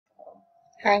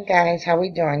Hi guys, how we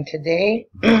doing today?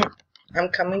 I'm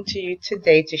coming to you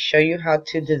today to show you how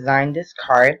to design this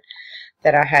card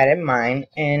that I had in mind,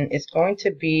 and it's going to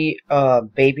be a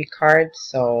baby card.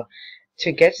 So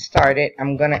to get started,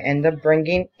 I'm going to end up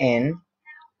bringing in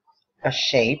a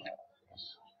shape,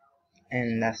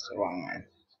 and that's the wrong one.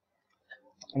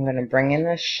 I'm going to bring in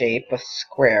a shape, a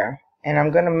square, and I'm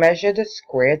going to measure the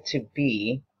square to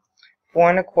be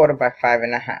 4 1/4 by 5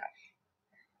 1/2.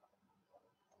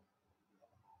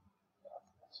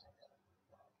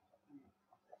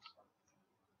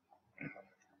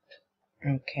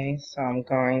 Okay, so I'm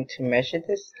going to measure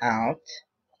this out.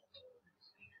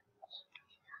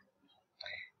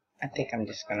 I think I'm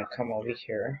just going to come over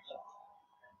here.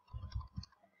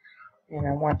 And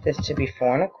I want this to be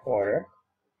 4 1/4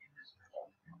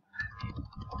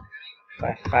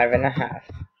 by 5 1/2.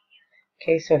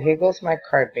 Okay, so here goes my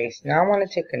card base. Now I want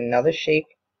to take another shape,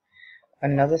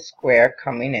 another square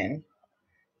coming in,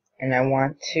 and I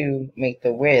want to make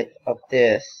the width of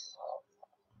this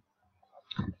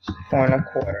 4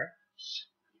 1/4.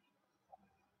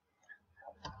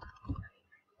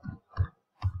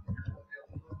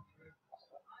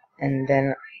 And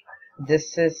then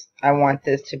I want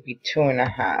this to be 2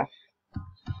 1/2.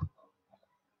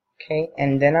 Okay,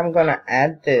 and then I'm going to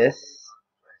add this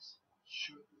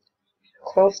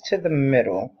close to the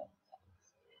middle.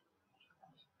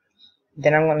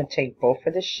 Then I'm going to take both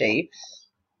of the shapes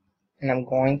and I'm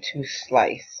going to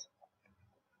slice.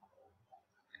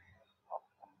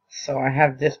 So I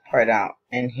have this part out,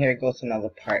 and here goes another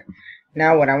part.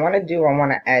 Now what I want to do, I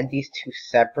want to add these two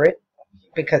separate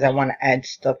because I want to add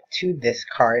stuff to this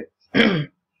card.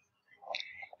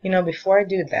 Before I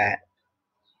do that,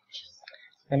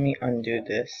 let me undo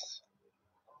this.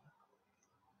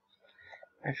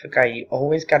 I forgot, you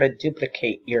always got to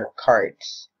duplicate your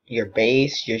cards, your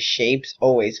base, your shapes,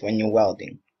 always when you're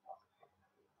welding.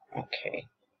 Okay.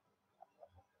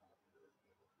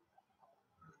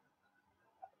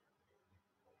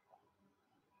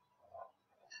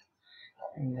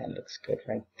 And that looks good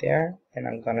right there. Then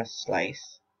I'm going to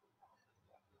slice.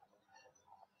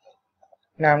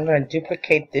 Now I'm going to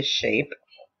duplicate this shape.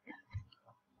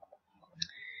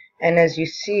 And as you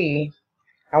see,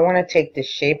 I want to take this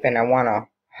shape and I want to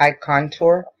high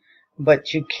contour,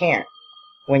 but you can't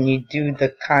when you do the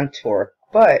contour.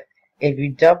 But if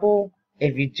you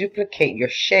duplicate your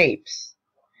shapes,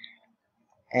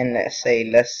 and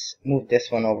let's move this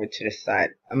one over to the side.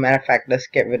 A matter of fact, let's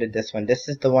get rid of this one. This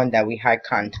is the one that we high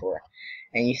contour.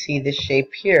 And you see this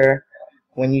shape here,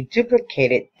 when you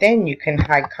duplicate it, then you can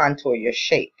high contour your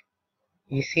shape.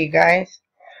 You see, guys?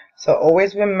 So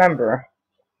always remember,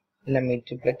 let me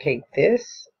duplicate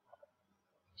this.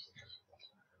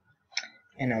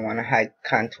 And I want to high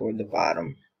contour the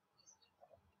bottom.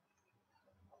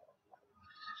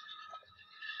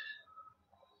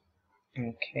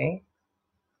 Okay.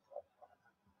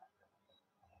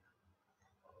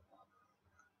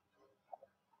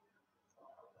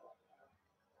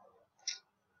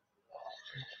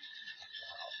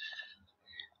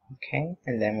 Okay,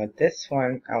 and then with this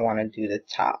one, I want to do the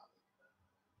top.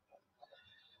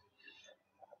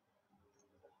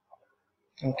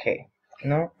 Okay,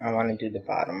 no, I want to do the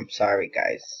bottom. Sorry,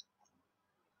 guys.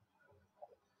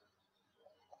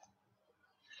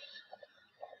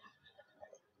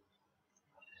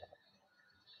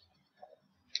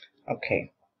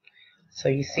 Okay, so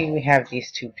you see we have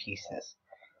these two pieces.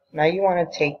 Now you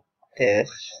want to take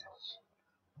this,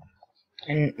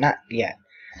 and not yet.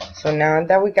 So now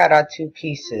that we got our two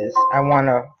pieces, I want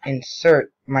to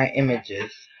insert my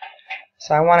images.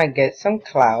 So I want to get some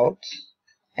clouds.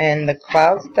 And the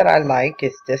clouds that I like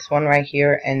is this one right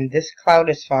here, and this cloud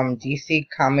is from DC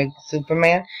Comic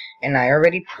Superman, and I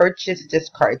already purchased this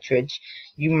cartridge.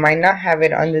 You might not have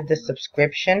it under the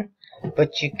subscription,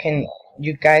 but you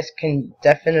guys can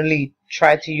definitely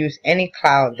try to use any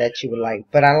cloud that you would like.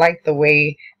 But I like the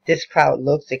way this cloud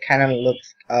looks. It kind of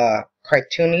looks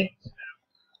cartoony.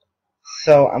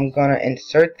 So I'm gonna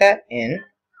insert that in.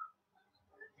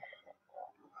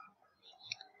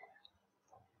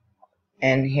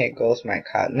 And here goes my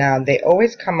cloud. Now they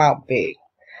always come out big,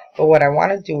 but what I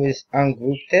want to do is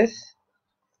ungroup this,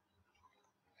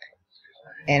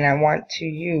 and I want to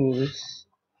use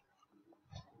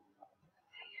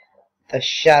the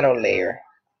shadow layer.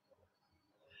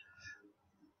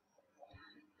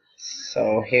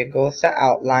 So here goes the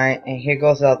outline, and here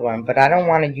goes the other one, but I don't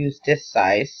want to use this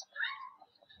size.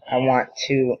 I want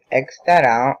to X that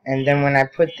out, and then when I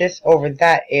put this over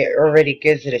that, it already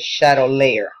gives it a shadow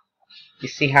layer. You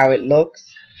see how it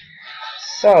looks?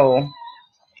 So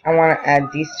I want to add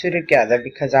these two together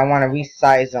because I want to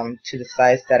resize them to the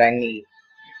size that I need.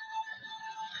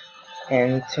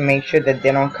 And to make sure that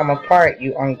they don't come apart,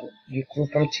 you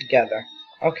group them together.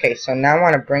 Okay, so now I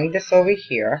want to bring this over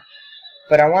here,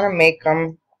 but I want to make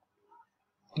them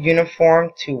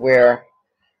uniform to where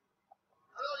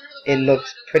it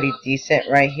looks pretty decent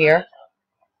right here.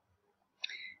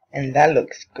 And that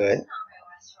looks good.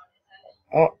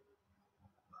 Oh,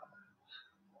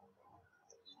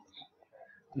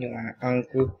 you want to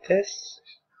ungroup this.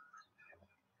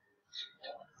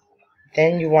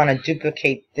 Then you want to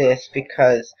duplicate this,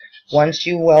 because once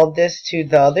you weld this to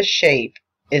the other shape,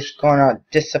 it's going to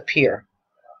disappear.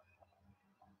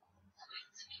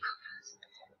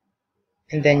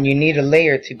 And then you need a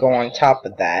layer to go on top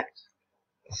of that.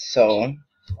 So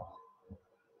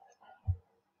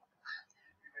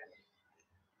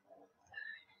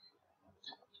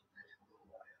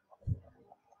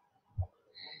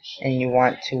and you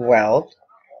want to weld.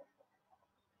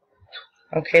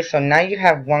 Okay, so now you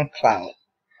have one cloud.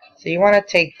 So you want to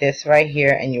take this right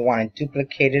here and you want to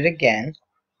duplicate it again.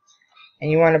 And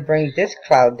you want to bring this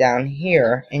cloud down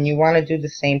here and you want to do the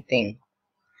same thing.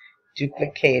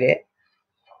 Duplicate it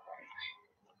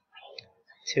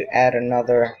to add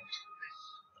another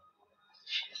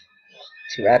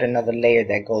layer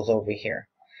that goes over here.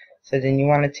 So then you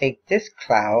want to take this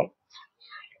cloud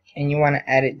and you want to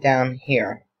add it down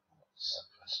here.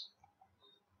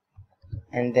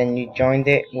 And then you joined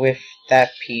it with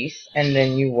that piece and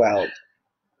then you weld.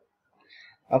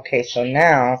 Okay, so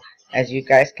now as you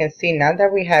guys can see, now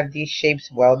that we have these shapes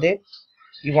welded,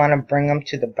 you want to bring them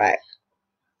to the back,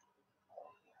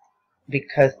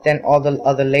 because then all the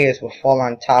other layers will fall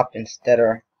on top instead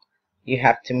of you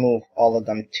have to move all of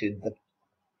them to the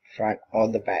front or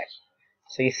the back.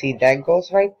 So you see that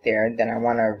goes right there. Then I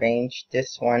want to arrange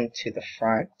this one to the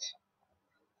front,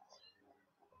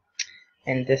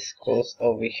 and this goes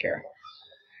over here.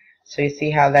 So you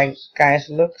see how that guys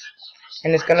looks,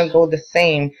 and it's gonna go the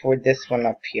same for this one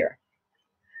up here.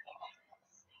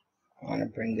 I want to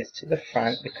bring this to the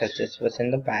front because this was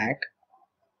in the back.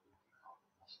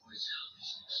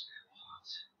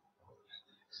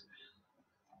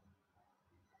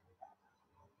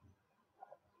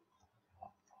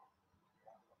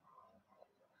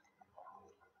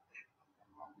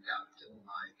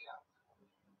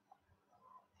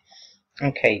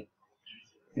 Okay,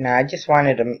 now I just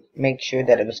wanted to make sure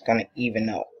that it was going to even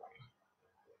out.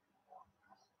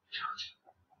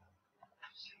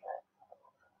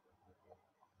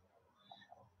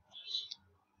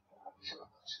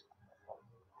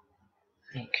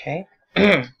 Okay,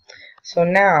 so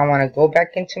now I want to go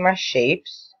back into my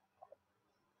shapes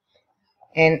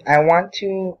and I want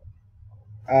to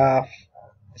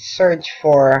search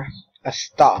for a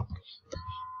stalk.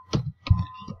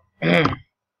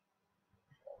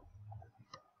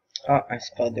 Oh, I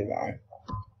spelled it wrong.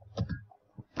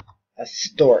 A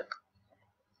stork.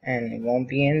 And it won't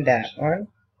be in that one.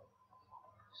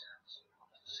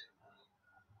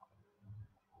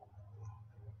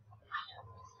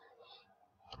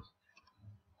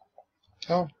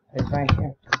 Oh, it's right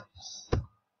here.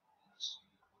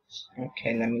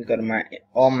 Okay, let me go to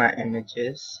all my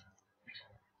images.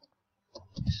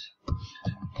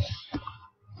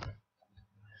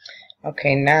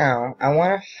 Okay, now I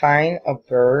want to find a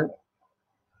bird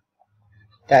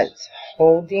that's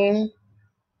holding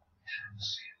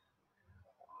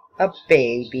a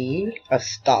baby, a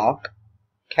stalk,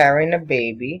 carrying a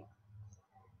baby,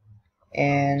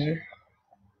 and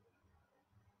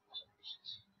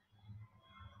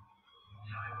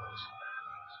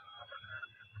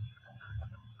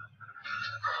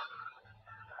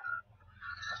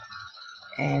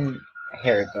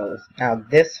here it goes. Now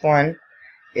this one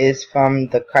is from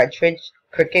the cartridge,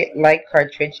 Cricut Light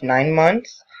cartridge, 9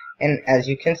 months, and as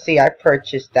you can see I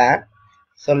purchased that.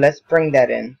 So let's bring that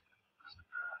in.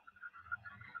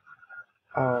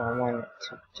 Oh, I wanted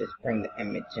to just bring the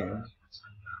image in.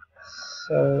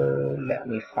 So let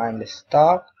me find the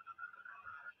stalk,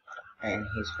 and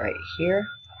he's right here.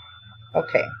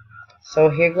 Okay, so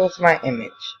here goes my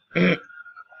image.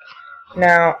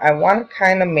 Now I want to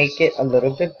kind of make it a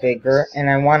little bit bigger, and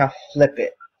I want to flip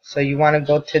it. So you want to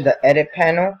go to the edit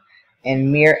panel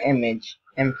and mirror image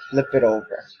and flip it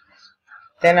over.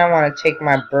 Then I want to take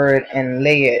my bird and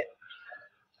lay it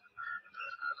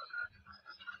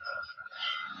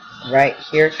right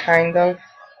here kind of.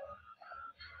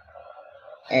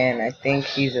 And I think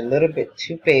he's a little bit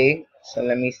too big, so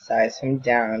let me size him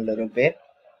down a little bit.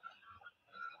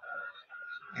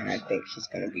 And I think he's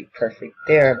going to be perfect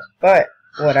there. But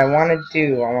what I want to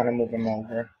do, I want to move him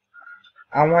over.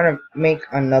 I want to make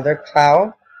another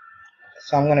cloud.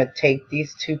 So I'm going to take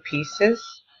these two pieces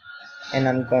and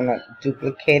I'm going to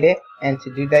duplicate it And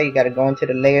to do that, you got to go into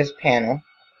the layers panel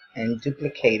and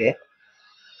duplicate it.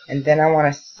 And then I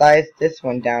want to size this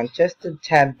one down just a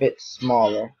tad bit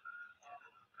smaller.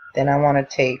 Then I want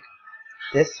to take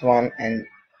this one and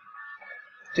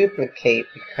duplicate,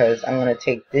 because I'm going to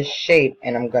take this shape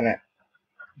and I'm going to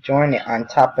join it on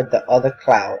top of the other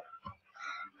cloud.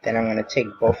 Then I'm going to take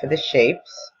both of the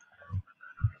shapes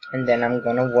and then I'm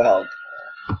going to weld.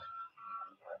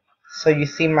 So you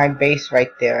see my base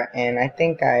right there, and I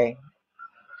think I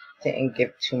didn't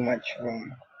give too much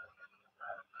room.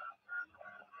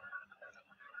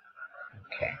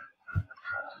 Okay.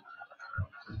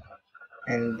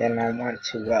 And then I want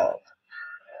to weld.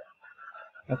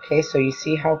 Okay, so you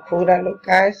see how cool that look,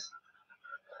 guys?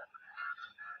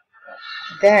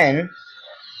 Then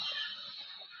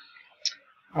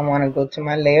I want to go to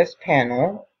my layers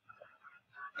panel,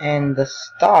 and the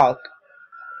stalk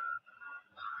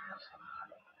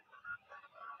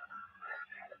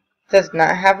does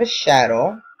not have a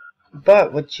shadow,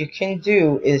 but what you can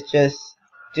do is just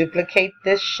duplicate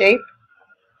this shape,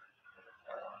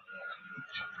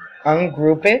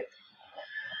 ungroup it,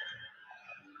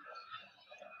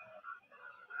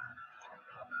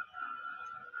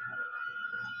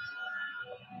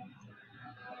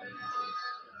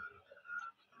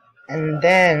 and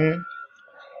then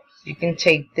you can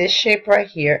take this shape right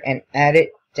here and add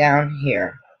it down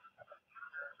here.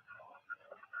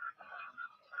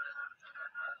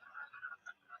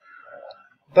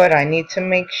 But I need to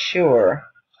make sure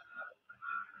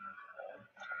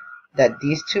that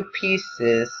these two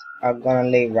pieces are going to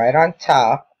lay right on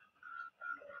top,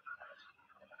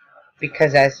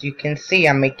 because as you can see,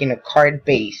 I'm making a card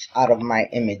base out of my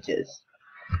images.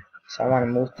 So I want to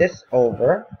move this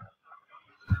over,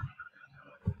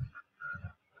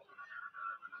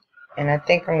 and I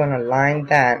think I'm going to line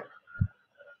that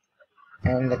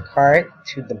and the card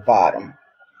to the bottom.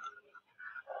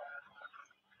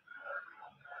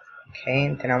 Okay,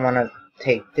 and then I want to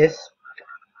take this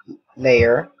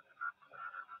layer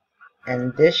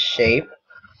and this shape,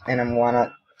 and I'm going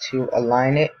to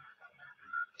align it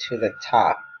to the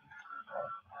top.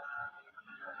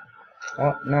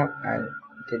 Oh no, I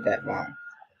did that wrong.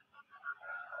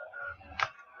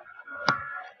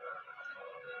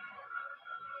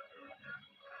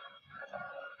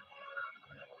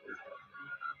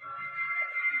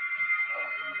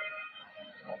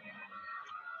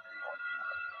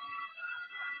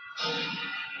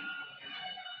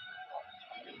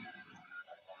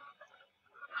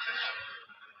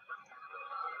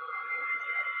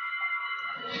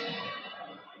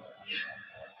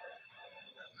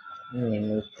 Let me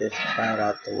move this cloud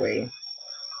out the way.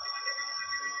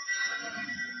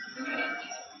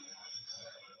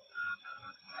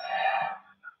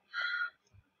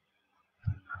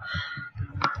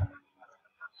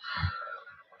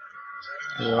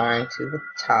 Line to the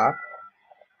top.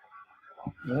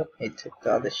 Nope, it took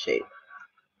the other shape.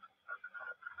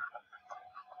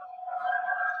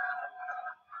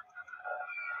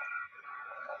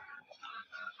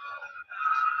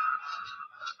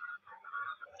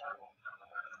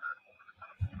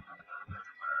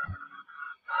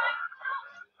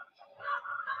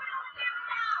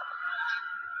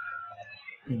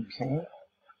 Okay.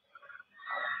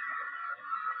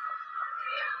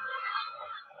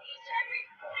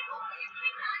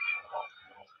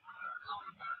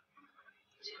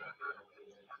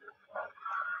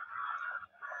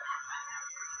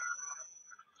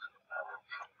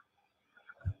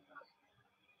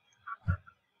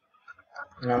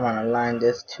 And I want to line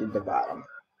this to the bottom.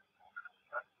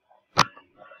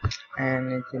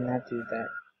 And it did not do that.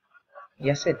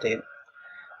 Yes, it did.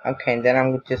 Okay, then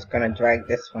I'm just going to drag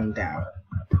this one down.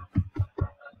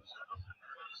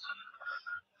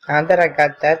 Now that I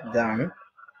got that done,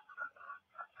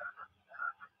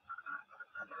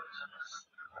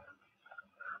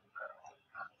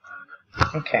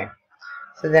 okay,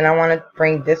 so then I want to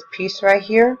bring this piece right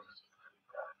here,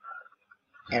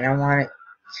 and I want it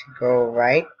to go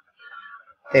right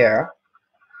there,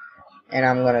 and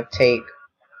I'm going to take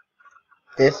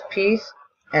this piece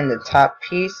and the top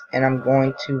piece, and I'm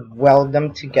going to weld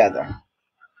them together.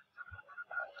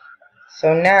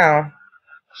 So now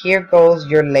here goes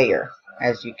your layer,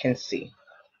 as you can see.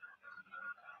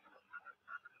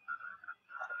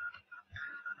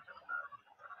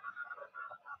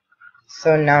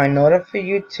 So now in order for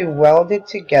you to weld it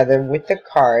together with the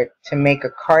card to make a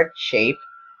card shape,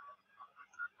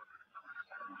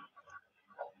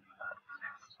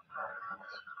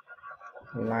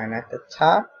 line at the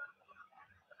top,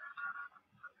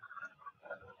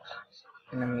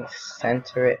 and let me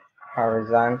center it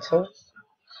horizontal.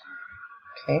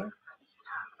 Okay.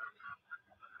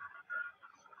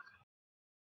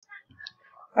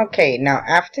 Okay, now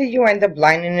after you end up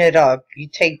lining it up, you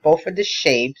take both of the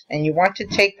shapes and you want to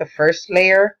take the first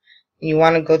layer and you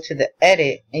want to go to the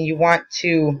edit and you want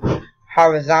to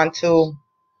horizontal,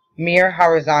 mirror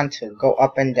horizontal, go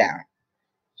up and down.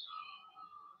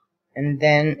 And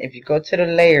then if you go to the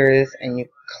layers and you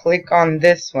click on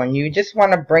this one, you just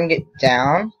want to bring it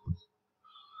down.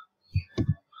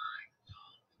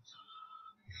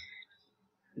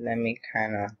 Let me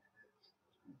kind of,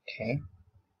 okay.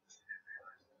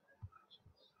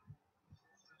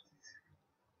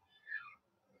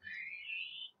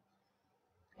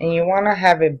 And you want to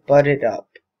have it butted up.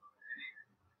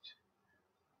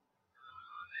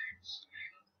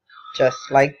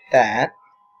 Just like that.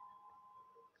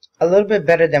 A little bit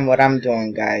better than what I'm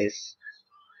doing, guys.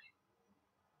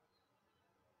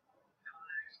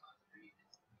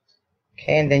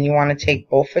 Okay, and then you want to take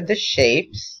both of the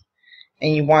shapes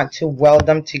and you want to weld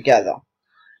them together.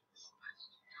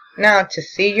 Now to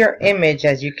see your image,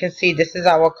 as you can see, this is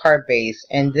our card base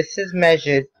and this is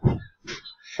measured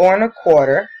 4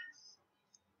 1/4.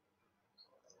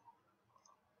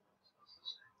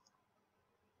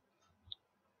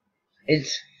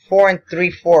 It's 4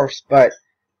 3/4, but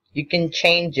you can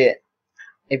change it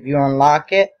if you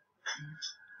unlock it.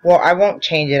 Well, I won't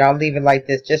change it. I'll leave it like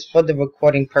this just for the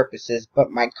recording purposes.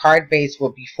 But my card base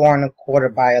will be 4 1/4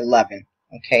 by 11.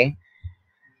 Okay.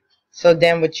 So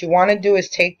then what you want to do is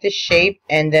take the shape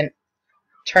and then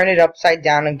turn it upside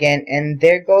down again. And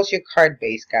there goes your card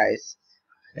base, guys.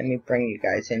 Let me bring you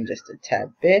guys in just a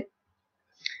tad bit.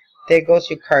 There goes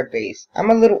your card base. I'm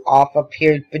a little off up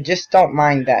here, but just don't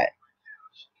mind that.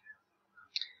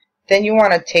 Then you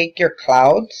want to take your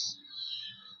clouds.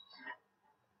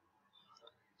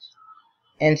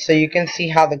 And so you can see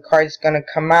how the card's going to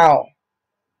come out.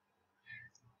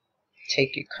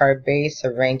 Take your card base,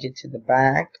 arrange it to the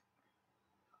back.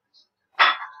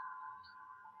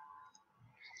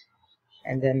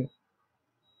 And then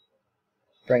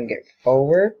bring it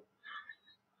forward.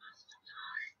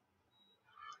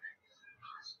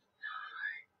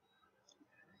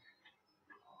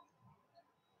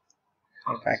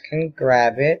 If I can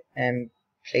grab it and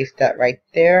place that right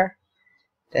there.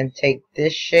 Then take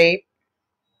this shape.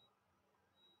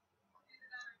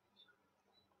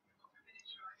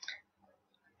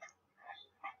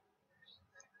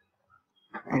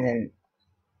 And then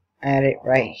add it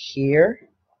right here.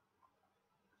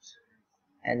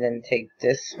 And then take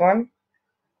this one.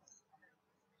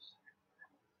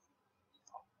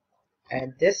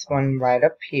 Add this one right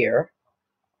up here.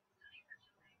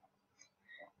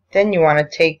 Then you want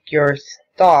to take your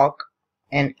stalk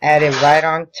and add it right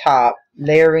on top,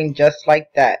 layering just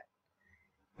like that.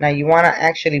 Now you want to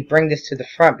actually bring this to the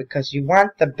front because you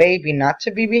want the baby not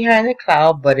to be behind the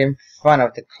cloud but in front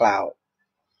of the cloud.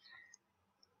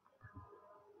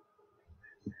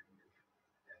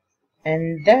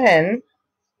 And then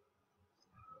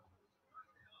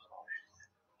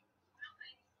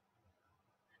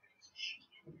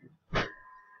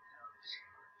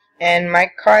my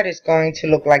card is going to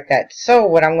look like that. So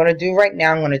what I'm going to do right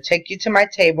now, I'm going to take you to my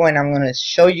table and I'm going to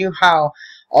show you how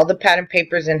all the pattern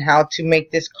papers and how to make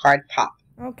this card pop.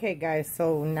 Okay guys,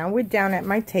 so now we're down at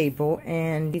my table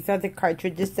and these are the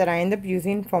cartridges that I end up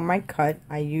using for my cut.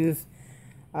 I use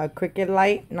Cricut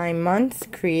Light 9 months,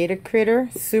 Create a Critter,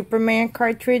 Superman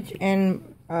cartridge, and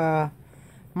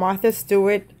Martha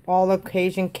Stewart All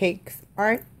Occasion Cakes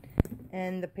art.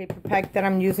 And the paper pack that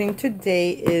I'm using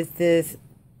today is this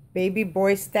Baby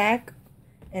Boy stack,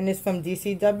 and it's from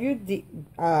DCWV,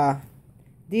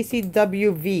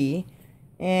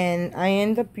 and I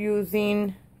end up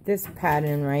using this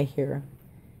pattern right here.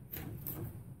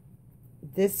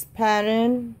 This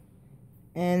pattern,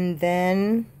 and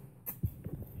then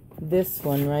this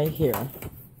one right here.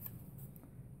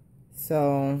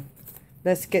 So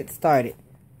let's get started.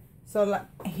 So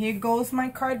here goes my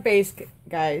card base,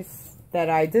 guys, that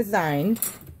I designed.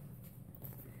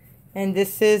 And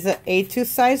this is an A2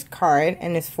 size card,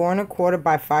 and it's 4 1/4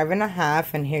 by 5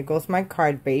 1/2, and here goes my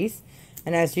card base.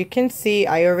 And as you can see,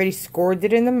 I already scored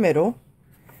it in the middle.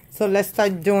 So let's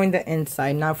start doing the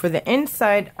inside. Now for the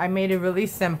inside, I made it really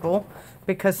simple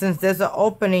because since there's an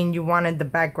opening, you wanted the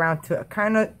background to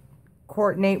kind of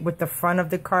coordinate with the front of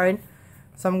the card.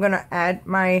 So I'm going to add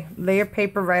my layer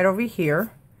paper right over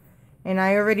here. And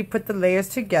I already put the layers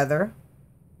together.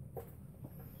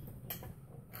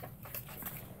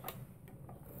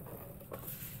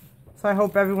 So I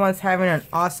hope everyone's having an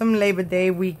awesome Labor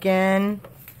Day weekend.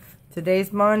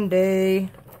 Today's Monday.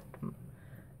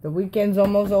 The weekend's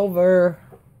almost over.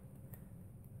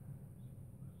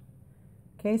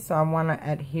 Okay, so I want to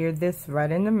adhere this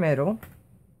right in the middle.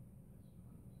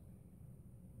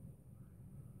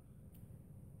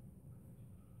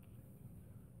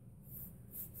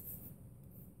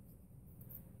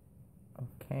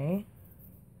 Okay.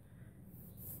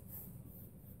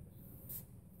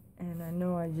 And I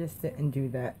know I just didn't do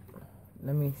that.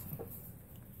 Let me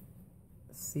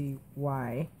see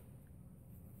why.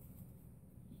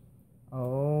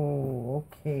 Oh,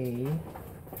 okay.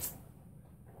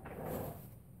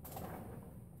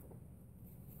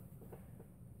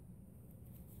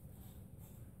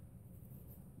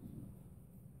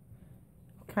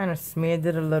 Kind of smeared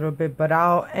it a little bit, but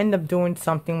I'll end up doing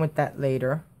something with that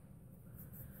later.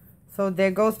 So there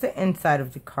goes the inside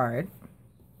of the card.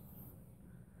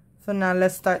 So now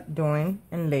let's start doing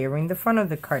and layering the front of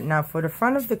the card. Now for the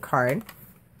front of the card,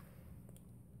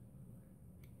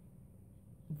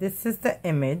 this is the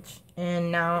image,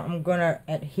 and now I'm gonna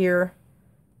adhere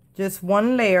just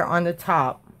one layer on the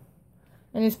top,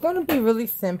 and it's gonna be really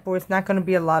simple. It's not gonna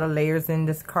be a lot of layers in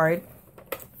this card.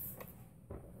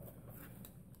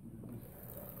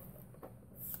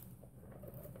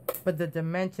 But the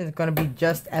dimension is going to be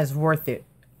just as worth it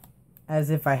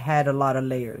as if I had a lot of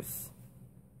layers.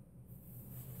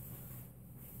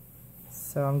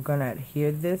 So I'm going to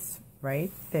adhere this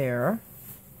right there.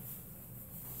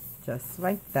 Just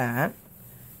like that.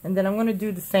 And then I'm going to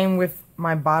do the same with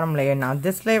my bottom layer. Now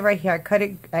this layer right here, I cut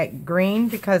it at green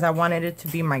because I wanted it to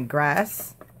be my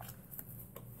grass.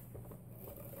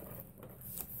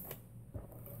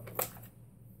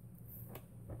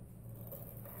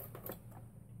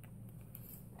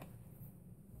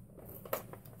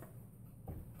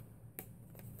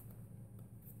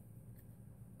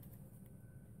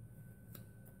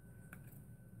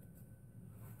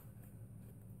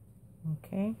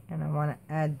 Okay, and I want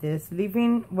to add this,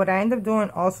 leaving what I end up doing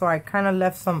also, I kind of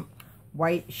left some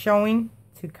white showing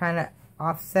to kind of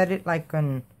offset it like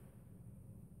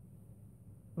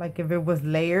if it was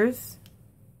layers.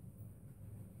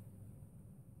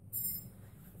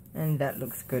 And that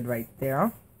looks good right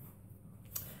there.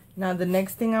 Now the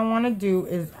next thing I want to do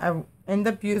is I end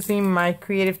up using my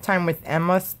Creative Time with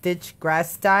Emma Stitch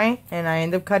grass dye, and I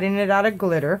end up cutting it out of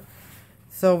glitter.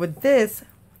 So with this,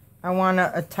 I want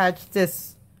to attach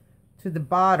this to the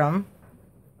bottom.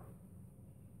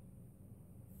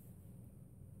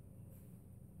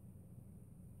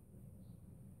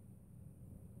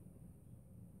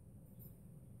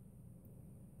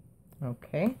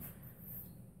 Okay.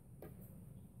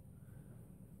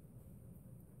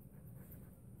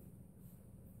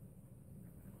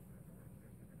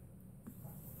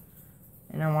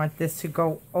 And I want this to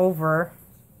go over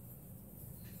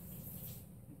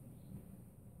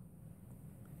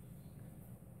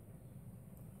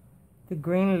the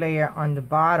green layer on the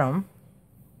bottom.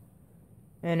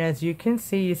 And as you can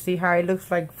see, you see how it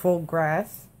looks like full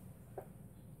grass.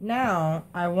 Now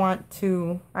I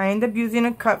end up using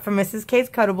a cut from Mrs. K's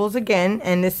Cuttables again,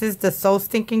 and this is the So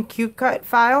Stinking Cute cut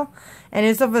file, and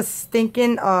it's of a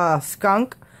stinking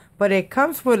skunk, but it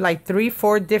comes with like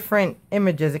 3-4 different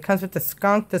images. It comes with the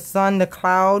skunk, the sun, the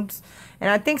clouds, and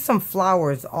I think some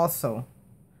flowers also.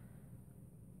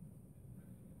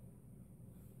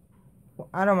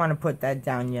 I don't want to put that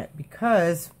down yet,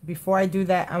 because before I do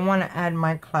that, I want to add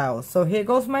my clouds. So here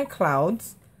goes my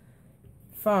clouds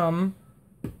from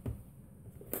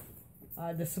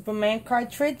the Superman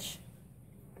cartridge,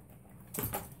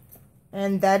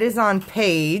 and that is on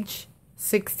page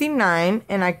 69,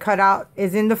 and I cut out,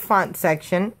 is in the font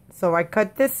section. So I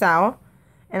cut this out,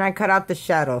 and I cut out the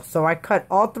shadow. So I cut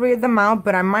all 3 of them out,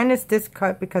 but I minus this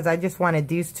cut because I just wanted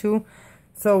these 2.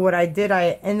 So what I did,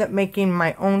 I ended up making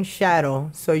my own shadow.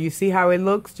 So you see how it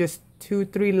looks, just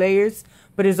 2-3 layers,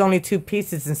 but it's only 2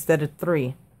 pieces instead of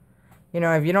 3. You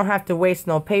know, if you don't have to waste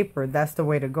no paper, that's the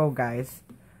way to go, guys.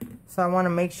 So I want to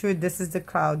make sure this is the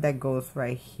cloud that goes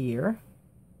right here.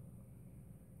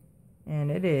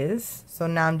 And it is. So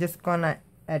now I'm just going to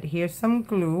adhere some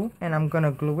glue, and I'm going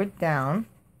to glue it down.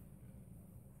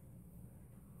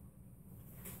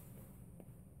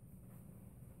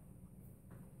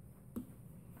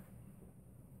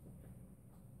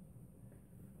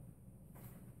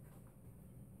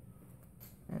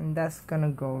 And that's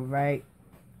gonna go right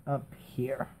up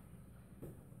here,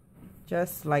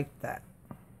 just like that.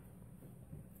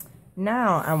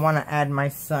 Now I want to add my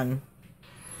sun,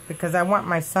 because I want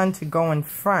my sun to go in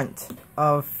front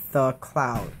of the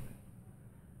cloud.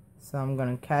 So I'm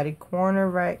gonna catty corner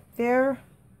right there.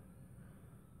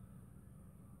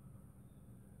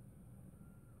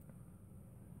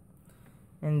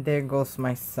 And there goes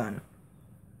my sun.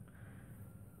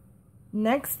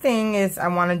 Next thing is I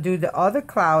want to do the other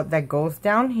cloud that goes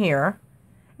down here.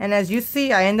 And as you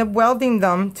see, I end up welding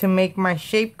them to make my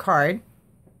shape card.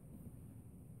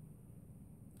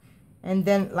 And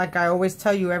then, like I always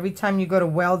tell you, every time you go to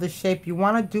weld a shape, you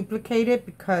want to duplicate it,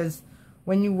 because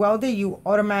when you weld it, you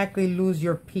automatically lose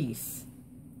your piece.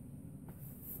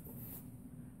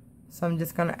 So I'm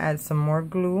just gonna add some more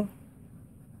glue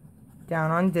down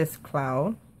on this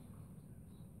cloud.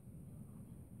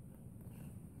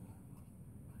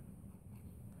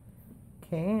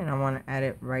 Okay, and I want to add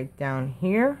it right down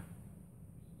here.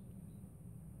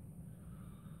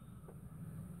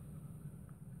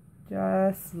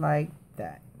 Just like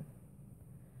that.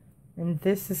 And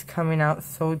this is coming out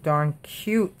so darn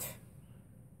cute.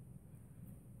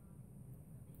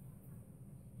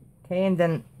 Okay, and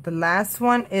then the last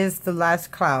one is the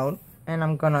last cloud. And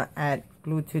I'm going to add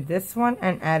glue to this one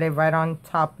and add it right on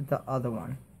top of the other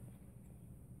one.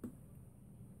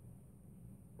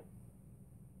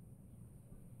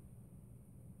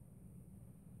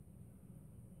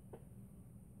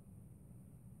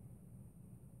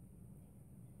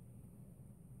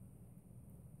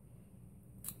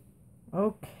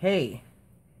 Okay,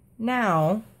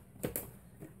 now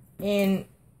in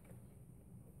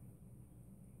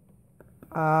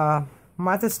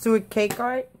Martha Stewart cake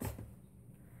art,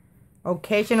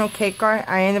 occasional cake art,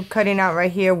 I end up cutting out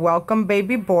right here, welcome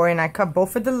baby boy, and I cut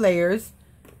both of the layers,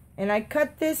 and I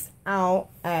cut this out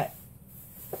at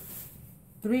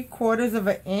 3/4 of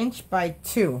an inch by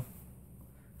 2.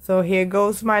 So here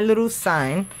goes my little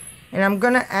sign, and I'm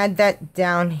gonna add that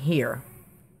down here.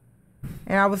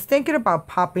 And I was thinking about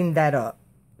popping that up.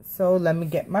 So let me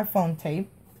get my phone tape.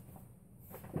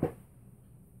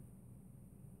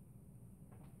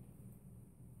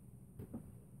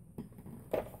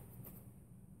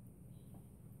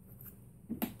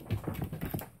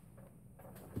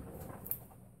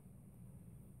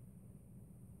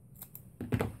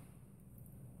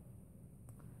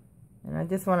 And I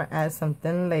just want to add some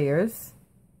thin layers.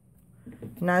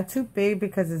 Not too big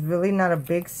because it's really not a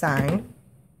big sign.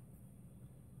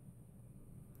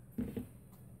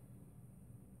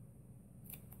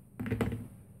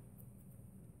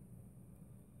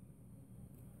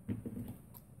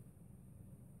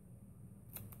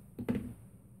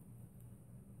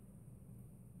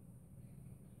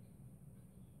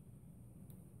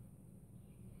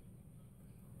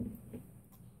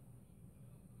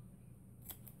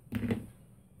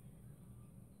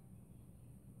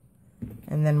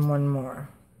 And then one more.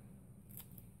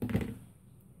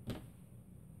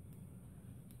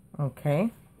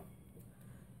 Okay.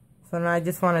 So now I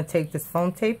just want to take this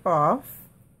foam tape off.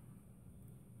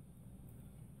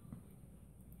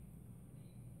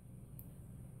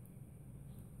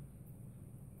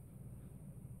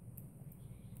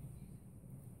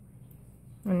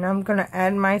 And now I'm going to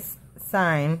add my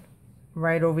sign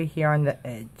right over here on the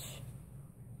edge.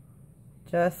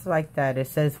 Just like that. It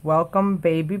says, welcome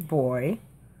baby boy.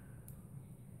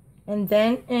 And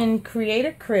then in Create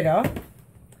a Critter,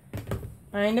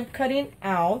 I end up cutting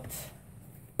out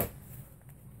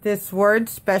this word,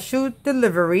 special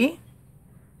delivery.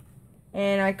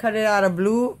 And I cut it out of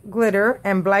blue glitter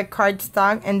and black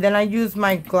cardstock. And then I use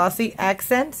my glossy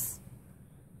accents.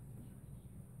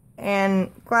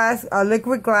 And glass,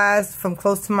 liquid glass from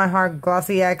Close to My Heart,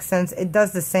 glossy accents. It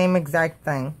does the same exact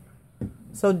thing.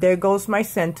 So there goes my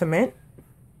sentiment.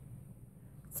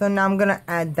 So now I'm going to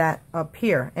add that up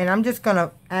here. And I'm just going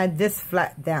to add this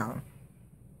flat down.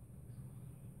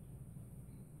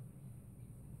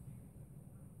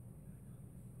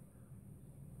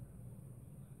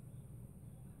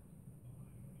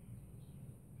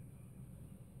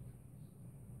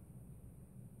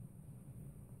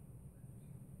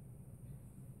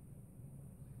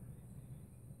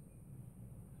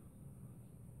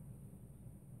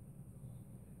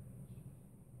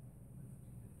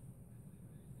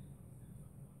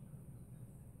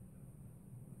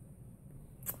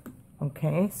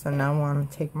 Okay, so now I want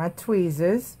to take my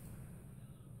tweezers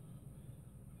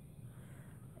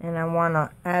and I want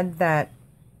to add that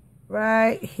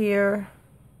right here,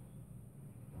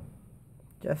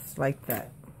 just like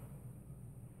that.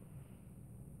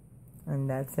 And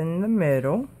that's in the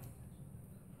middle.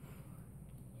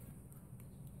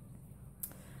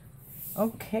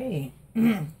 Okay,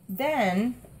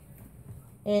 then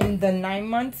in the 9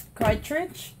 months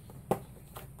cartridge,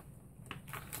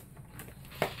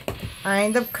 I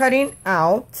end up cutting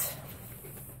out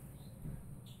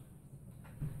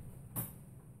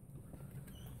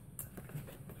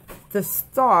the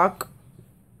stalk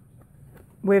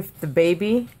with the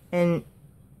baby, and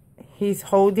he's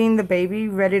holding the baby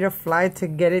ready to fly to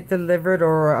get it delivered,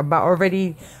 or about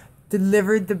already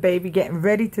delivered the baby, getting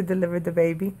ready to deliver the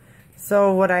baby.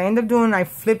 So what I end up doing, I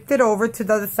flipped it over to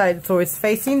the other side so it's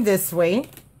facing this way.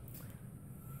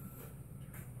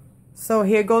 So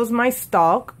here goes my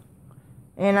stalk.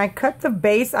 And I cut the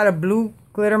base out of blue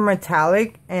glitter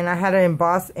metallic, and I had an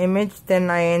embossed image. Then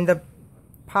I end up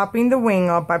popping the wing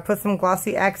up. I put some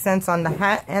glossy accents on the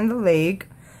hat and the leg,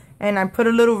 and I put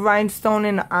a little rhinestone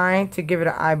in the eye to give it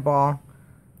an eyeball.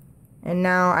 And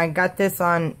now I got this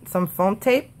on some foam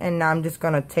tape, and now I'm just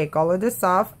going to take all of this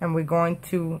off, and we're going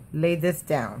to lay this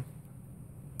down.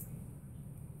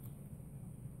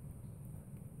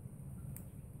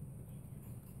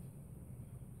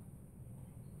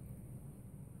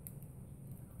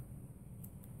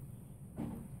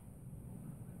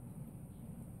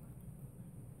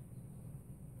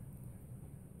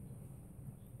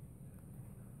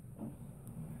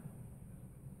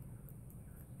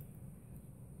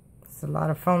 A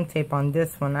lot of foam tape on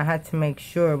this one. I had to make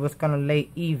sure it was going to lay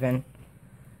even,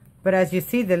 but as you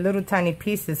see, they're little tiny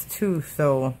pieces too,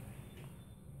 so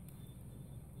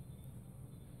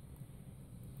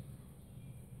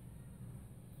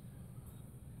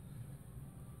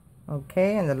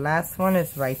okay. And the last one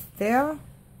is right there.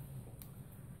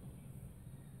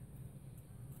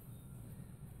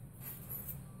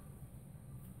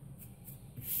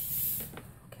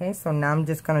 Okay, so now I'm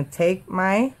just going to take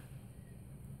my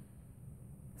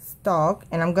Stork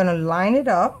and I'm going to line it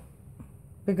up,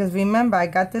 because remember I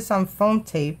got this on foam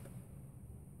tape,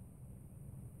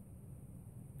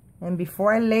 and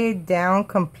before I lay it down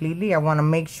completely I want to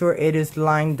make sure it is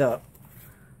lined up.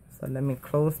 So let me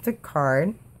close the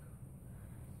card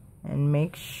and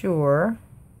make sure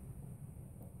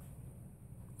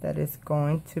that it's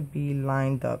going to be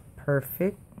lined up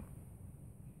perfect.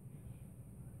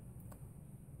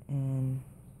 And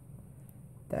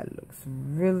that looks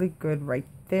really good right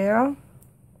there,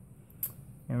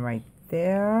 and right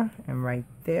there, and right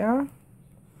there.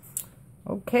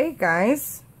 Okay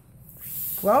guys,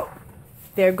 well,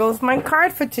 there goes my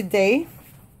card for today.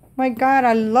 My God,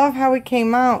 I love how it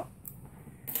came out.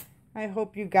 I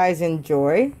hope you guys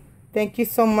enjoy. Thank you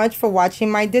so much for watching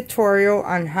my tutorial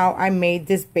on how I made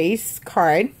this base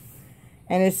card.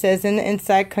 And it says in the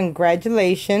inside,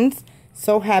 congratulations,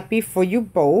 so happy for you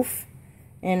both.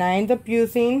 And I end up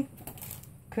using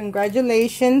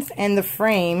congratulations and the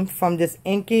frame from this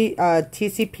Inky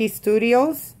TCP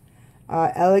Studios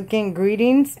elegant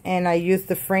greetings, and I used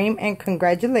the frame and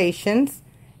congratulations,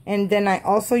 and then I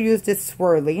also used this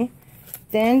swirly.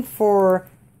 Then for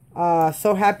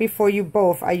so happy for you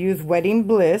both, I used wedding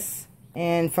bliss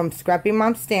and from Scrappy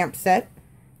Mom stamp set.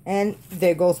 And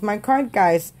there goes my card,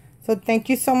 guys. So thank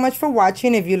you so much for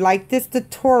watching. If you like this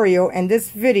tutorial and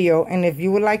this video, and if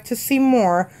you would like to see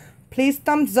more, please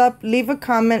thumbs up, leave a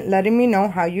comment letting me know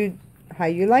how you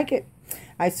like it.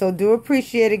 I so do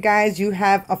appreciate it, guys. You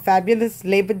have a fabulous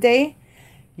Labor Day.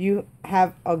 You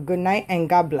have a good night, and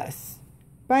God bless.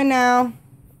 Bye now.